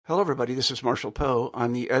Hello, everybody. This is Marshall Poe.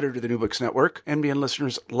 I'm the editor of the New Books Network. NBN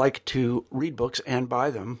listeners like to read books and buy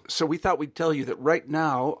them. So we thought we'd tell you that right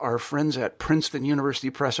now, our friends at Princeton University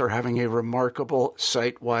Press are having a remarkable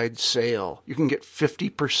site-wide sale. You can get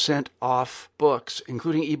 50% off books,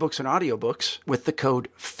 including ebooks and audiobooks, with the code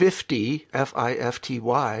 50,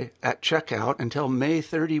 F-I-F-T-Y, at checkout until May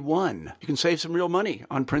 31. You can save some real money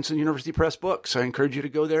on Princeton University Press books. I encourage you to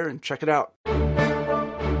go there and check it out.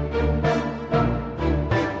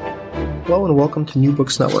 Hello and welcome to New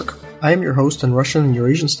Books Network. I am your host in Russian and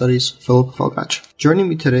Eurasian Studies, Philip Felgach. Joining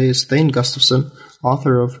me today is Thane Gustafson,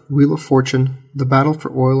 author of Wheel of Fortune, The Battle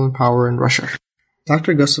for Oil and Power in Russia.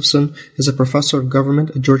 Dr. Gustafson is a professor of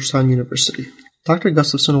government at Georgetown University. Dr.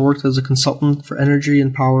 Gustafson worked as a consultant for energy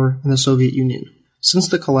and power in the Soviet Union. Since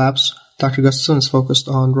the collapse, Dr. Gustafson has focused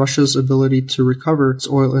on Russia's ability to recover its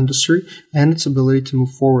oil industry and its ability to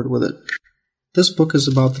move forward with it. This book is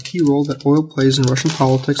about the key role that oil plays in Russian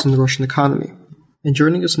politics and the Russian economy. And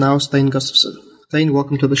joining us now is Thane Gustafson. Thane,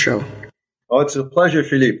 welcome to the show. Oh, it's a pleasure,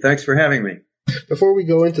 Philippe. Thanks for having me. Before we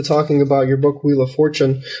go into talking about your book, Wheel of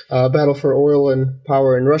Fortune, Battle for Oil and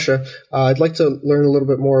Power in Russia, I'd like to learn a little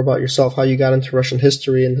bit more about yourself, how you got into Russian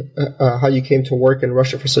history and how you came to work in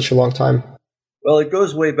Russia for such a long time. Well, it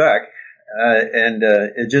goes way back, and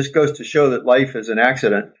it just goes to show that life is an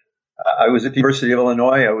accident. I was at the University of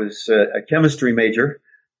Illinois. I was a chemistry major,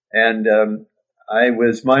 and I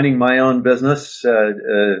was minding my own business,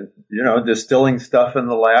 distilling stuff in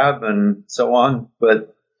the lab and so on.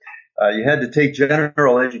 But you had to take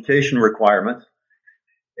general education requirements,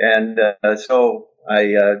 and so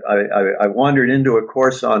I wandered into a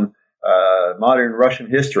course on modern Russian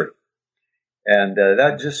history, and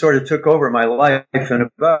that just sort of took over my life. And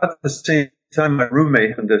about the same time, my roommate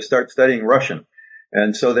happened to start studying Russian.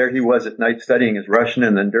 And so there he was at night studying his Russian,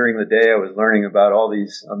 and then during the day I was learning about all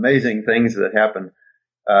these amazing things that happened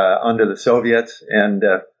under the Soviets, and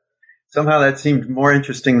somehow that seemed more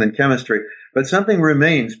interesting than chemistry. But something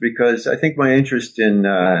remains, because I think my interest in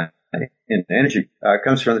energy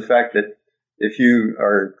comes from the fact that if you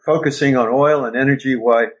are focusing on oil and energy,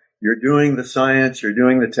 why, you're doing the science, you're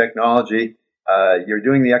doing the technology, you're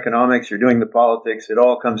doing the economics, you're doing the politics, it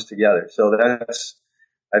all comes together. So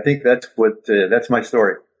I think that's my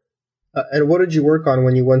story. And what did you work on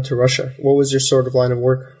when you went to Russia? What was your sort of line of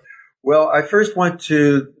work? Well, I first went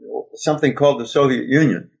to something called the Soviet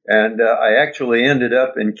Union, and I actually ended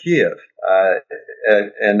up in Kiev.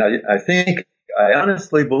 And I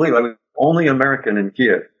honestly believe I was the only American in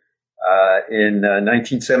Kiev in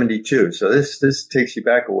 1972. So this takes you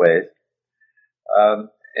back a ways.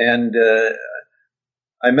 And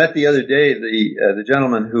I met the other day the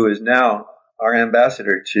gentleman who is now our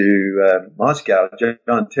ambassador to Moscow,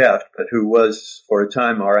 John Teft, but who was for a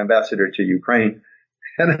time our ambassador to Ukraine.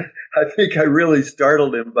 And I think I really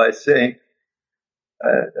startled him by saying,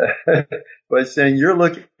 you're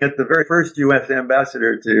looking at the very first U.S.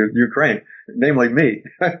 ambassador to Ukraine, namely me.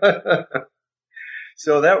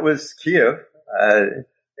 So that was Kiev.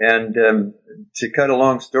 And to cut a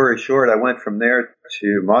long story short, I went from there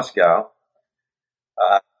to Moscow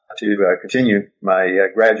to continue my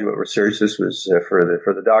graduate research. This was for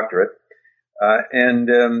the doctorate, and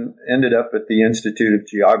ended up at the Institute of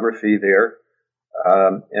Geography there,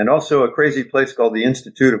 and also a crazy place called the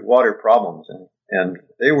Institute of Water Problems, and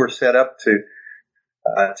they were set up to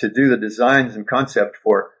do the designs and concept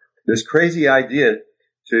for this crazy idea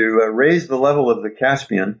to raise the level of the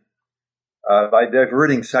Caspian by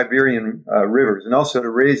diverting Siberian rivers, and also to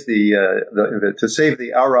raise to save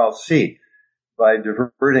the Aral Sea by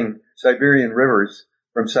diverting Siberian rivers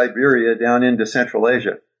from Siberia down into Central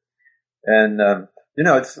Asia. And,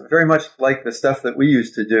 it's very much like the stuff that we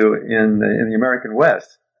used to do in the American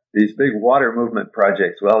West, these big water movement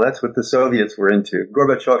projects. Well, that's what the Soviets were into.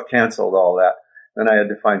 Gorbachev canceled all that, and I had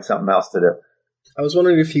to find something else to do. I was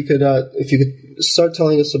wondering if you could start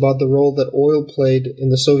telling us about the role that oil played in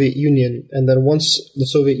the Soviet Union, and then once the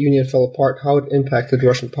Soviet Union fell apart, how it impacted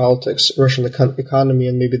Russian politics, Russian economy,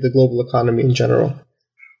 and maybe the global economy in general.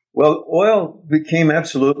 Well, oil became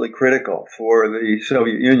absolutely critical for the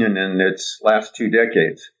Soviet Union in its last 2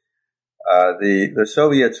 decades. The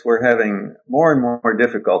Soviets were having more and more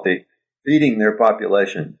difficulty feeding their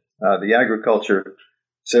population. The agriculture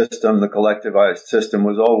system, the collectivized system,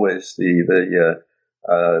 was always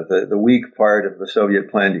the weak part of the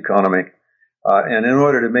Soviet planned economy. And in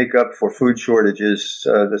order to make up for food shortages,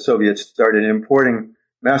 the Soviets started importing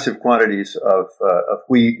massive quantities of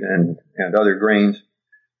wheat and other grains,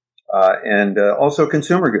 and also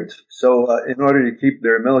consumer goods. So in order to keep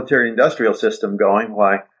their military-industrial system going,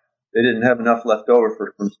 they didn't have enough left over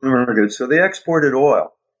for consumer goods, so they exported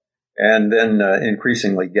oil. and then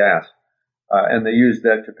increasingly gas. And they used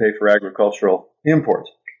that to pay for agricultural imports.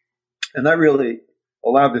 And that really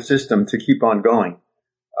allowed the system to keep on going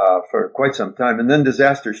for quite some time. And then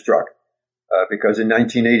disaster struck because in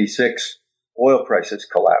 1986, oil prices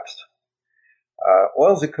collapsed.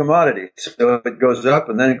 Oil's a commodity, so it goes up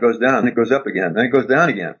and then it goes down, and it goes up again, then it goes down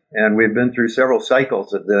again. And we've been through several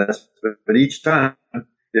cycles of this, but each time,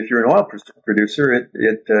 if you're an oil producer, it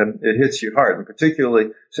hits you hard, and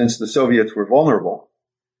particularly since the Soviets were vulnerable,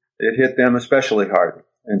 it hit them especially hard.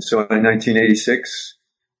 And so in 1986,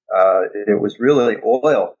 it was really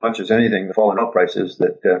oil, much as anything, the fall in oil prices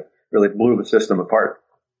that really blew the system apart.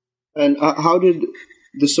 And how did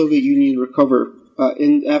the Soviet Union recover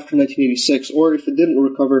after 1986, or if it didn't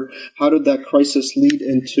recover, how did that crisis lead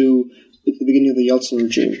into the beginning of the Yeltsin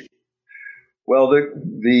regime? Well,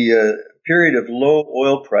 the period of low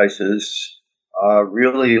oil prices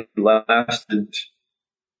really lasted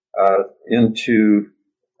into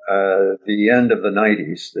the end of the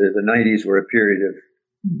 90s. The 90s were a period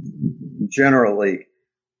of generally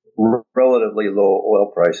relatively low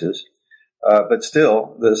oil prices. But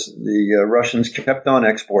still, the Russians kept on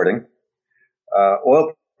exporting.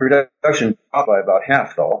 Oil production dropped by about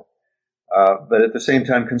half, though. But at the same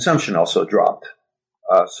time, consumption also dropped.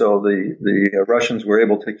 So the Russians were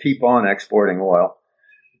able to keep on exporting oil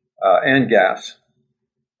and gas.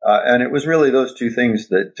 And it was really those two things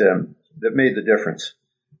that made the difference.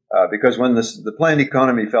 Because when the planned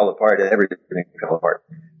economy fell apart, everything fell apart.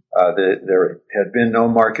 There had been no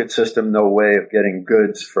market system, no way of getting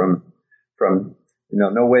goods from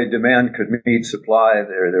no way demand could meet supply.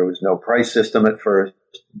 There was no price system at first.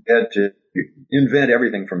 You had to invent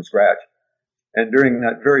everything from scratch. And during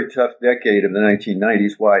that very tough decade of the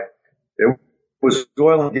 1990s, it was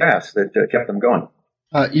oil and gas that kept them going.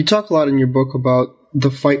 You talk a lot in your book about the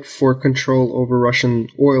fight for control over Russian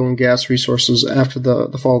oil and gas resources after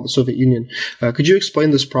the fall of the Soviet Union. Could you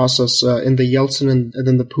explain this process in the Yeltsin and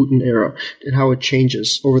then the Putin era, and how it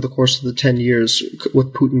changes over the course of the 10 years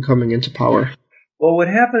with Putin coming into power? Well, what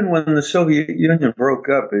happened when the Soviet Union broke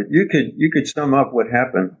up, you could sum up what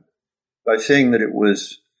happened by saying that it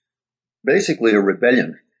was basically a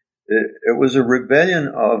rebellion. It was a rebellion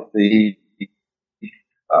of the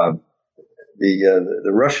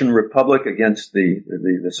Russian Republic against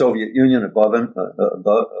the Soviet Union above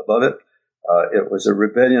it. It was a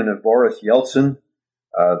rebellion of Boris Yeltsin,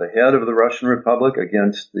 the head of the Russian Republic,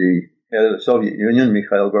 against the head of the Soviet Union,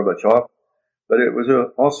 Mikhail Gorbachev. But it was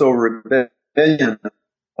also a rebellion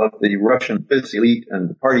of the Russian business elite and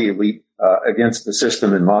the party elite against the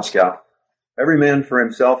system in Moscow. Every man for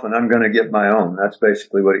himself, and I'm going to get my own. That's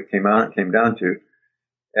basically what it came down to.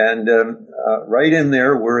 And right in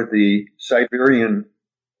there were the Siberian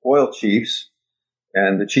oil chiefs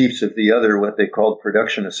and the chiefs of the other, what they called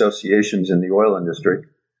production associations in the oil industry,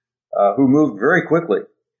 who moved very quickly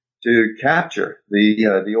to capture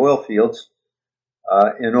the oil fields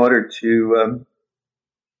in order to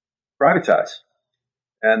privatize.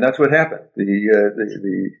 And that's what happened.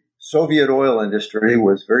 The Soviet oil industry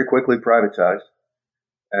was very quickly privatized.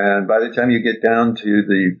 And by the time you get down to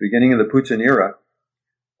the beginning of the Putin era,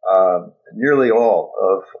 nearly all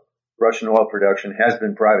of Russian oil production has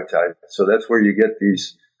been privatized. So that's where you get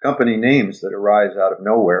these company names that arise out of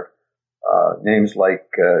nowhere. Names like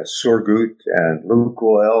Surgut and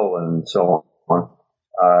Lukoil and so on.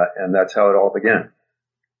 And that's how it all began.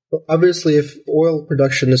 Obviously, if oil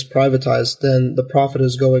production is privatized, then the profit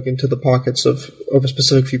is going into the pockets of a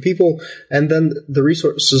specific few people, and then the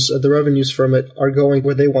resources, the revenues from it are going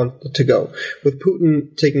where they want it to go. With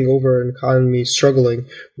Putin taking over an economy struggling,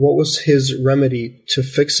 what was his remedy to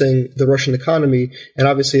fixing the Russian economy? And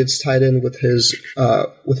obviously, it's tied in with his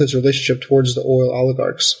relationship towards the oil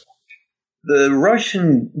oligarchs. The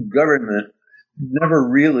Russian government never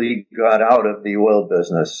really got out of the oil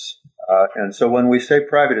business. And so when we say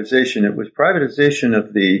privatization, it was privatization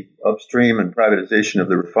of the upstream and privatization of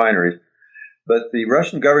the refineries. But the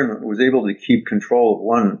Russian government was able to keep control of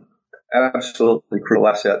one absolutely crucial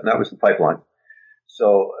asset, and that was the pipeline.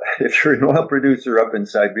 So if you're an oil producer up in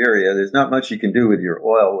Siberia, there's not much you can do with your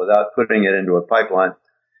oil without putting it into a pipeline.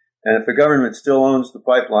 And if the government still owns the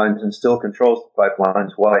pipelines and still controls the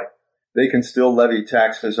pipelines, why? They can still levy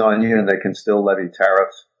taxes on you, and they can still levy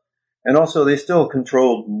tariffs. And also, they still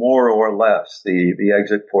controlled more or less the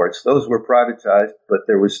exit ports. Those were privatized, but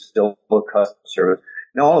there was still a customs service.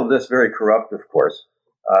 Now, all of this very corrupt, of course,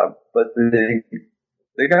 but the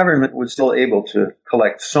government was still able to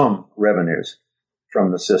collect some revenues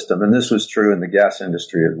from the system, and this was true in the gas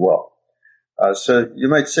industry as well. So you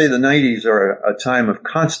might say the 90s are a time of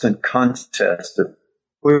constant contest of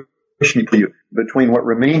between what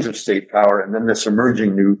remains of state power and then this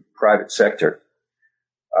emerging new private sector.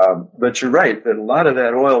 But you're right that a lot of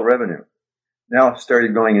that oil revenue now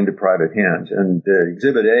started going into private hands. And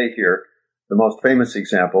Exhibit A here, the most famous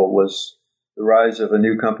example, was the rise of a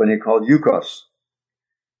new company called Yukos.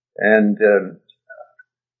 And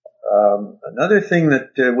another thing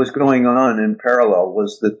that was going on in parallel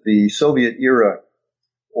was that the Soviet-era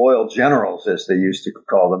oil generals, as they used to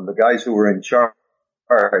call them, the guys who were in charge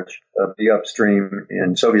of the upstream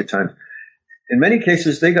in Soviet times, in many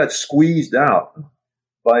cases, they got squeezed out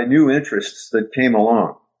by new interests that came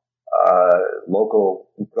along. Local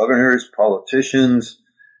governors, politicians,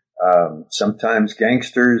 sometimes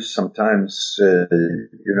gangsters, sometimes,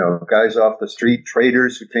 guys off the street,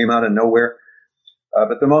 traders who came out of nowhere.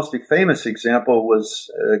 But the most famous example was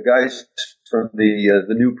guys from the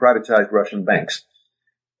new privatized Russian banks.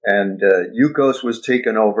 And Yukos was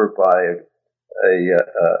taken over by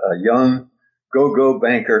a young go-go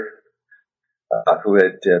banker who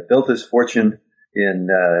had built his fortune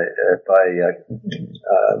by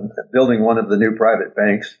building one of the new private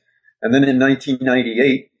banks. And then in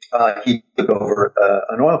 1998, he took over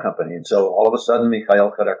an oil company. And so all of a sudden,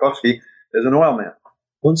 Mikhail Khodorkovsky is an oil man.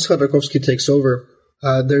 Once Khodorkovsky takes over,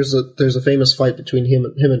 there's a famous fight between him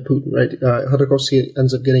and Putin, right? Khodorkovsky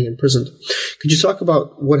ends up getting imprisoned. Could you talk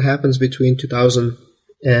about what happens between 2000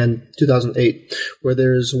 and 2008, where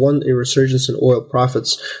there's a resurgence in oil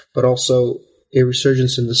profits, but also a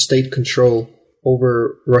resurgence in the state control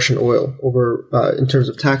over Russian oil, in terms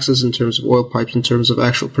of taxes, in terms of oil pipes, in terms of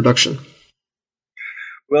actual production?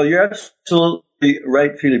 Well, you're absolutely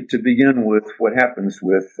right, Philip, to begin with what happens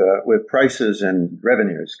with prices and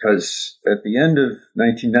revenues, because at the end of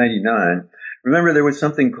 1999, remember there was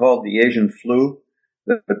something called the Asian flu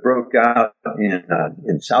that broke out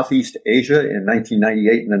in Southeast Asia in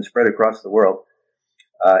 1998 and then spread across the world,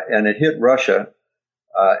 and it hit Russia.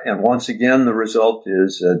 And once again, the result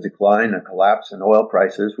is a decline, a collapse in oil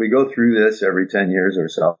prices. We go through this every 10 years or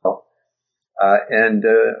so. And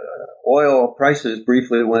oil prices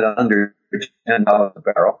briefly went under $10 a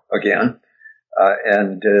barrel again.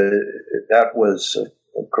 And that was,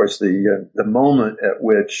 of course, the moment at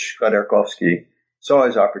which Khodorkovsky saw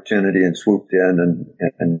his opportunity and swooped in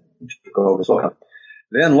and took over.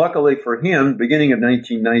 Then, luckily for him, beginning of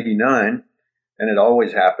 1999, and it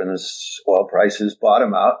always happens, oil prices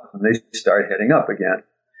bottom out and they start heading up again.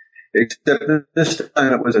 Except this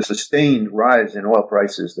time it was a sustained rise in oil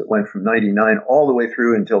prices that went from 99 all the way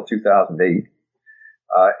through until 2008,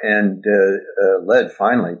 and led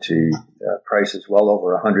finally to prices well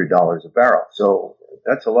over $100 a barrel. So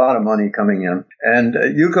that's a lot of money coming in. And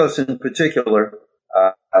Yukos in particular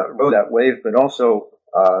rode that wave, but also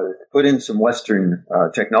put in some Western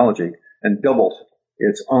technology and doubled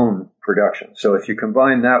its own production. So if you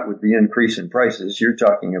combine that with the increase in prices, you're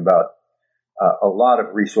talking about a lot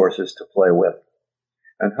of resources to play with.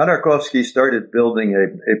 And Khodorkovsky started building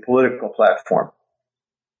a political platform.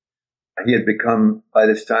 He had become, by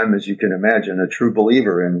this time, as you can imagine, a true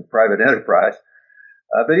believer in private enterprise.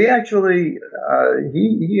 But he actually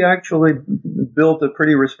built a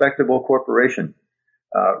pretty respectable corporation.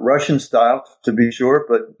 Russian style, to be sure,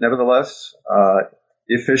 but nevertheless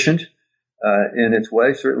efficient in its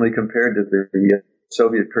way, certainly compared to the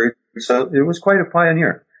Soviet period. So it was quite a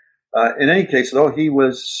pioneer. In any case, though, he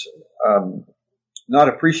was not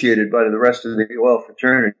appreciated by the rest of the oil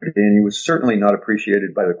fraternity, and he was certainly not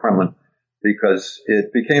appreciated by the Kremlin, because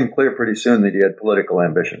it became clear pretty soon that he had political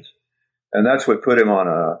ambitions. And that's what put him on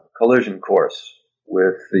a collision course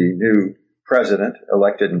with the new president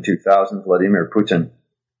elected in 2000, Vladimir Putin.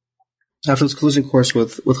 After this collision course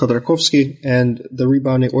with Khodorkovsky and the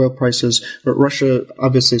rebounding oil prices, Russia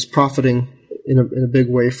obviously is profiting in a big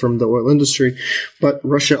way from the oil industry, but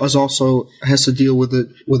Russia also has to deal with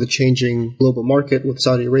a changing global market, with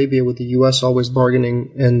Saudi Arabia, with the U.S. always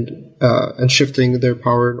bargaining and shifting their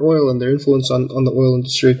power in oil and their influence on the oil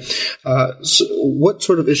industry. So what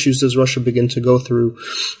sort of issues does Russia begin to go through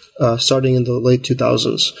starting in the late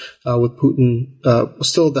 2000s with Putin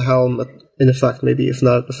still at the helm, in effect, maybe, if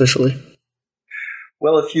not officially?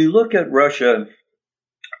 Well, if you look at Russia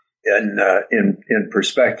in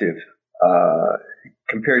perspective,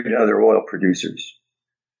 compared to other oil producers,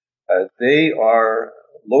 they are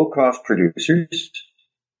low-cost producers,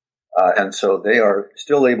 and so they are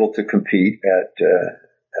still able to compete at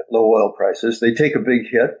low oil prices. They take a big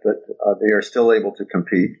hit, but they are still able to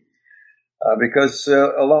compete because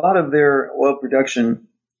a lot of their oil production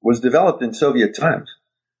was developed in Soviet times.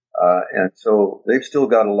 And so they've still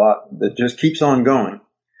got a lot that just keeps on going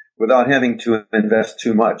without having to invest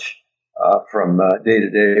too much from day to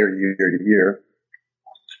day or year to year.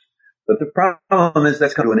 But the problem is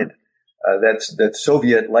that's come to an end. That's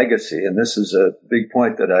Soviet legacy, and this is a big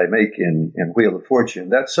point that I make in Wheel of Fortune.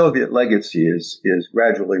 That Soviet legacy is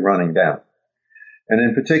gradually running down, and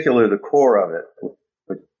in particular, the core of it,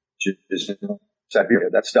 which is Siberia,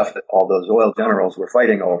 that stuff that all those oil generals were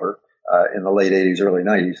fighting over in the late 80s, early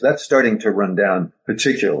 90s. That's starting to run down,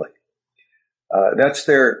 particularly. That's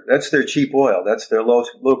their cheap oil. That's their low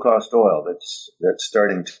cost oil. That's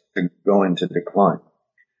starting to go into decline.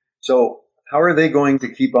 So how are they going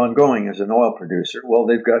to keep on going as an oil producer? Well,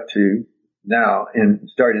 they've got to now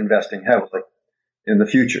start investing heavily in the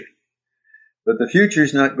future. But the future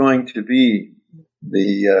is not going to be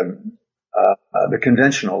the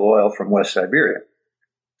conventional oil from West Siberia.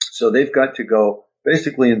 So they've got to go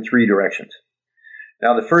basically in three directions.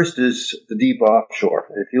 Now, the first is the deep offshore.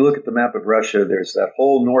 If you look at the map of Russia, there's that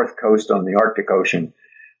whole north coast on the Arctic Ocean.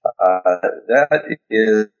 That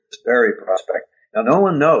is very prospect. Now, no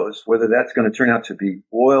one knows whether that's going to turn out to be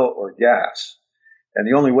oil or gas. And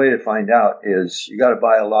the only way to find out is you got to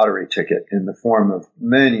buy a lottery ticket in the form of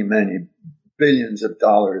many, many billions of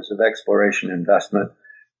dollars of exploration investment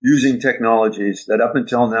using technologies that up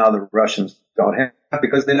until now the Russians don't have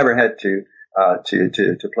because they never had to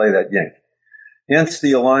play that game. Hence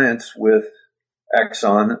the alliance with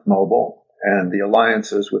ExxonMobil and the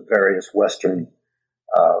alliances with various Western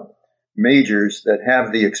majors that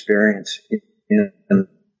have the experience in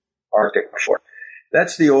Arctic offshore.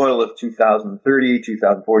 That's the oil of 2030,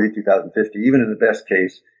 2040, 2050, even in the best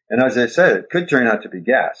case. And as I said, it could turn out to be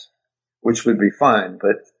gas, which would be fine.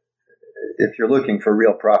 But if you're looking for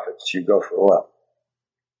real profits, you go for oil.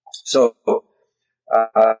 So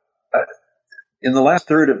in the last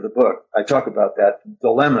third of the book, I talk about that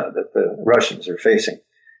dilemma that the Russians are facing.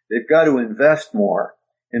 They've got to invest more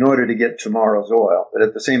in order to get tomorrow's oil, but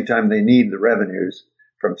at the same time, they need the revenues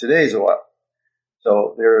from today's oil.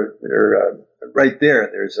 So they're right there.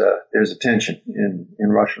 There's a tension in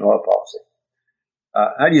Russian oil policy.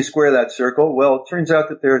 How do you square that circle? Well, it turns out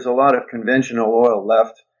that there's a lot of conventional oil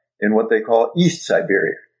left in what they call East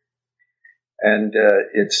Siberia, and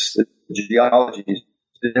the geology is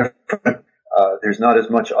different. There's not as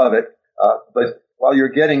much of it, but while you're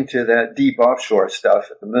getting to that deep offshore stuff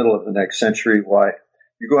at the middle of the next century, why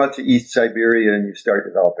you go out to East Siberia and you start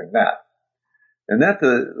developing that. And that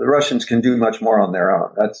the Russians can do much more on their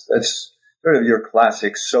own. That's sort of your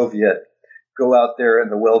classic Soviet go out there in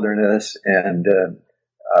the wilderness and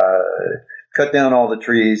cut down all the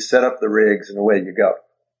trees, set up the rigs, and away you go.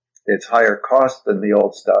 It's higher cost than the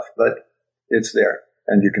old stuff, but it's there,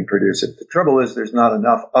 and you can produce it. The trouble is there's not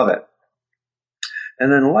enough of it.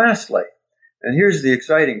 And then lastly, and here's the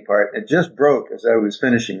exciting part, it just broke as I was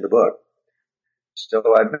finishing the book. So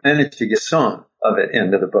I managed to get some of it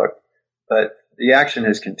into the book, but the action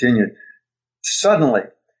has continued. Suddenly,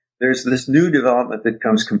 there's this new development that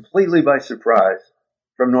comes completely by surprise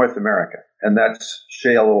from North America, and that's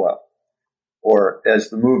shale oil. Or as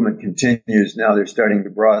the movement continues, now they're starting to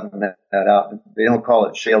broaden that out. They don't call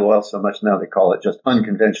it shale oil so much now, they call it just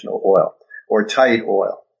unconventional oil or tight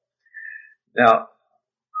oil. Now,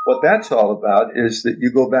 what that's all about is that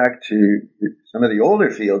you go back to some of the older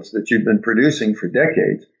fields that you've been producing for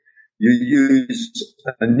decades. You use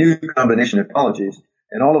a new combination of technologies,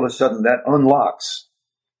 and all of a sudden that unlocks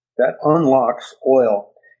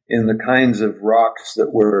oil in the kinds of rocks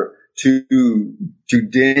that were too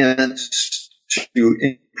dense, too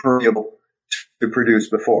impermeable to produce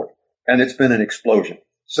before. And it's been an explosion.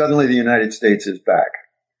 Suddenly the United States is back.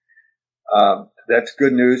 That's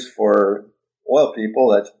good news for oil people.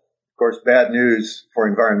 That's, of course, bad news for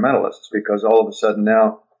environmentalists because all of a sudden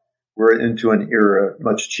now we're into an era of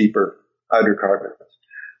much cheaper hydrocarbons.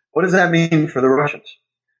 What does that mean for the Russians?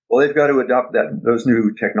 Well, they've got to adopt those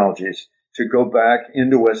new technologies to go back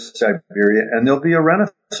into West Siberia, and there'll be a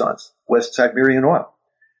renaissance, West Siberian oil,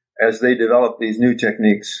 as they develop these new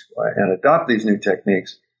techniques and adopt these new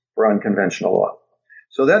techniques for unconventional oil.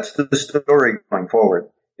 So that's the story going forward.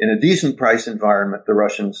 In a decent price environment, the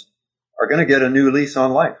Russians are going to get a new lease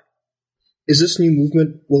on life. Is this new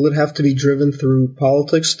movement, will it have to be driven through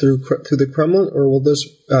politics, through the Kremlin, or will this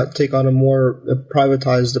take on a more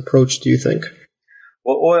privatized approach, do you think?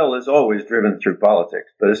 Well, oil is always driven through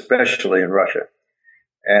politics, but especially in Russia.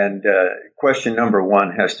 And question number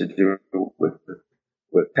one has to do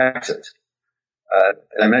with taxes.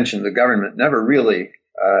 As I mentioned, the government never really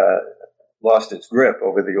lost its grip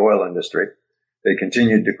over the oil industry. They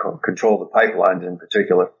continued to control the pipelines in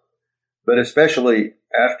particular. But especially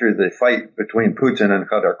after the fight between Putin and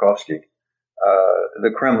Khodorkovsky,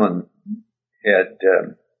 the Kremlin had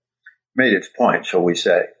made its point, shall we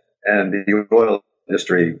say, and the oil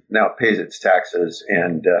industry now pays its taxes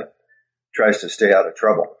and tries to stay out of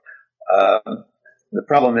trouble. The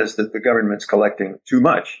problem is that the government's collecting too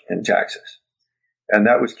much in taxes. And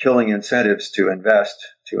that was killing incentives to invest,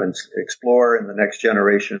 to explore in the next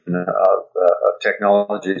generation of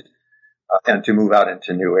technologies, and to move out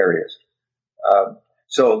into new areas.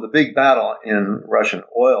 So the big battle in Russian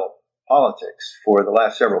oil politics for the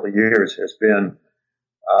last several years has been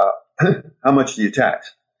how much do you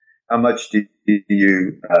tax? How many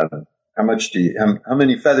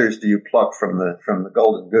feathers do you pluck from the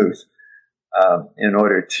golden goose in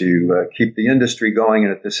order to keep the industry going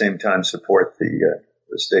and at the same time support the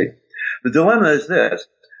state? The dilemma is this: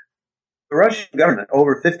 the Russian government,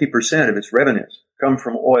 over 50% of its revenues come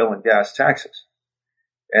from oil and gas taxes.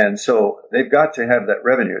 And so they've got to have that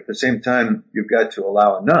revenue. At the same time, you've got to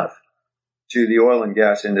allow enough to the oil and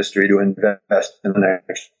gas industry to invest in the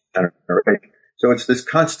next generation. So it's this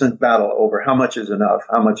constant battle over how much is enough,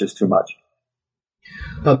 how much is too much.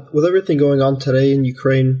 With everything going on today in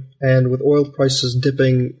Ukraine and with oil prices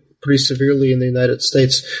dipping pretty severely in the United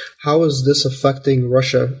States, how is this affecting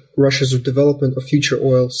Russia's development of future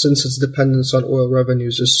oil, since its dependence on oil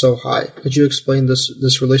revenues is so high? Could you explain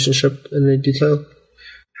this relationship in any detail?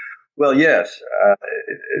 Well, yes.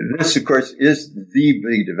 This, of course, is the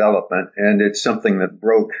big development, and it's something that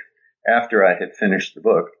broke after I had finished the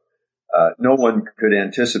book. No one could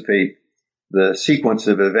anticipate the sequence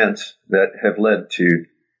of events that have led to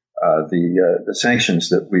the sanctions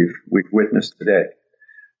that we've witnessed today.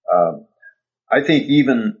 I think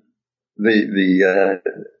even the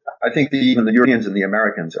Europeans and the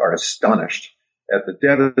Americans are astonished at the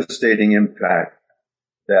devastating impact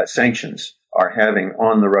that sanctions are having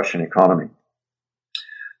on the Russian economy.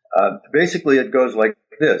 Basically, it goes like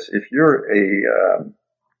this: if you're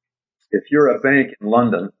a bank in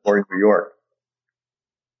London or in New York,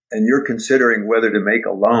 and you're considering whether to make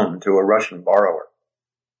a loan to a Russian borrower,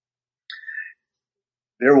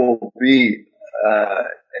 there will be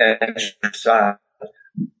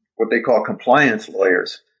what they call compliance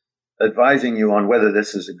lawyers advising you on whether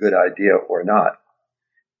this is a good idea or not.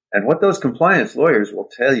 And what those compliance lawyers will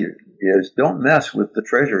tell you is, don't mess with the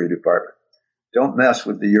Treasury Department. Don't mess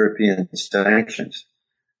with the European sanctions.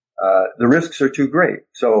 The risks are too great,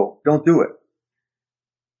 so don't do it.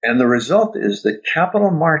 And the result is that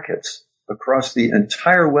capital markets across the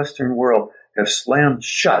entire Western world have slammed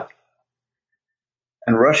shut.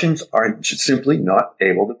 And Russians are simply not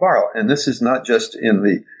able to borrow. And this is not just in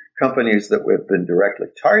the companies that have been directly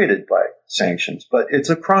targeted by sanctions, but it's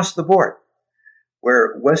across the board,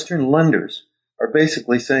 where Western lenders are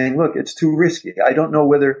basically saying, look, it's too risky. I don't know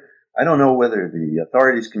whether the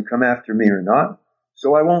authorities can come after me or not,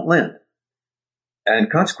 so I won't lend.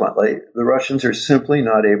 And consequently, the Russians are simply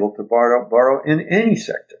not able to borrow in any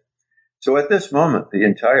sector. So at this moment, the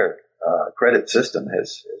entire credit system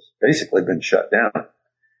has basically been shut down.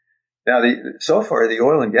 Now, so far, the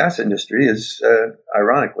oil and gas industry is,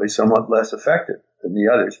 ironically, somewhat less affected than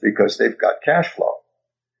the others because they've got cash flow.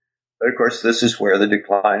 But of course, this is where the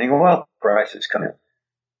declining oil prices come in.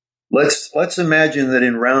 Let's imagine that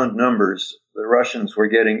in round numbers, the Russians were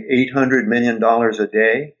getting $800 million a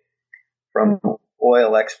day from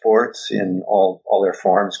oil exports in all their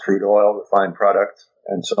forms: crude oil, refined products,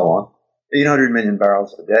 and so on. 800 million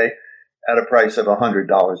barrels a day at a price of $100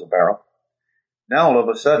 a barrel. Now, all of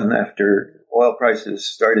a sudden, after oil prices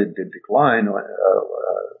started to decline,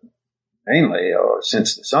 mainly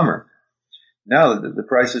since the summer, now the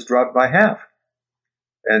price has dropped by half.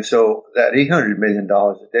 And so that $800 million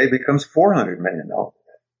a day becomes $400 million a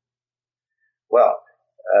day. Well,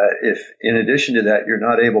 if in addition to that you're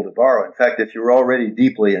not able to borrow, in fact, if you're already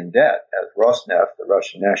deeply in debt, as Rosneft, the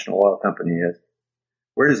Russian national oil company, is,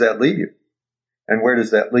 where does that leave you? And where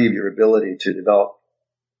does that leave your ability to develop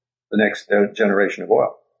the next generation of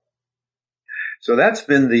oil? So that's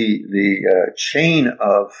been the chain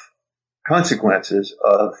of consequences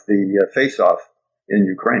of the face-off in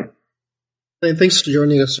Ukraine. Thanks for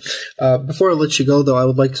joining us. Before I let you go, though, I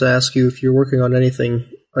would like to ask you if you're working on anything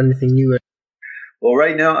new. Well,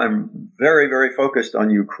 right now I'm very, very focused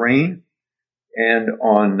on Ukraine and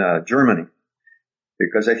on Germany,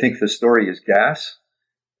 because I think the story is gas.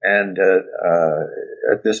 And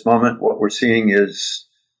at this moment, what we're seeing is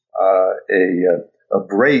a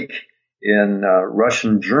break in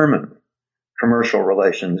Russian-German commercial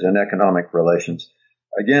relations and economic relations,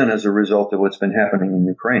 again, as a result of what's been happening in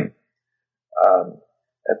Ukraine.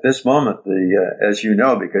 At this moment, as you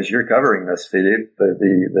know, because you're covering this, Philippe,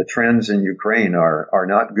 the trends in Ukraine are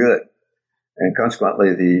not good. And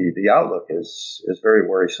consequently, the outlook is very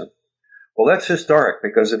worrisome. Well, that's historic,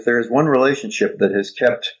 because if there is one relationship that has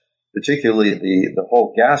kept particularly the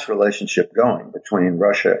whole gas relationship going between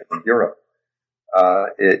Russia and Europe,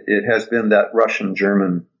 it has been that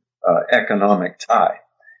Russian-German economic tie.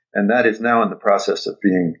 And that is now in the process of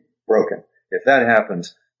being broken. If that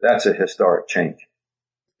happens, that's a historic change.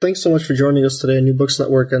 Thanks so much for joining us today on New Books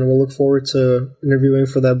Network, and we'll look forward to interviewing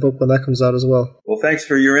for that book when that comes out as well. Well, thanks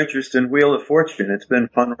for your interest in Wheel of Fortune. It's been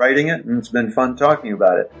fun writing it, and it's been fun talking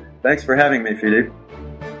about it. Thanks for having me, Philippe.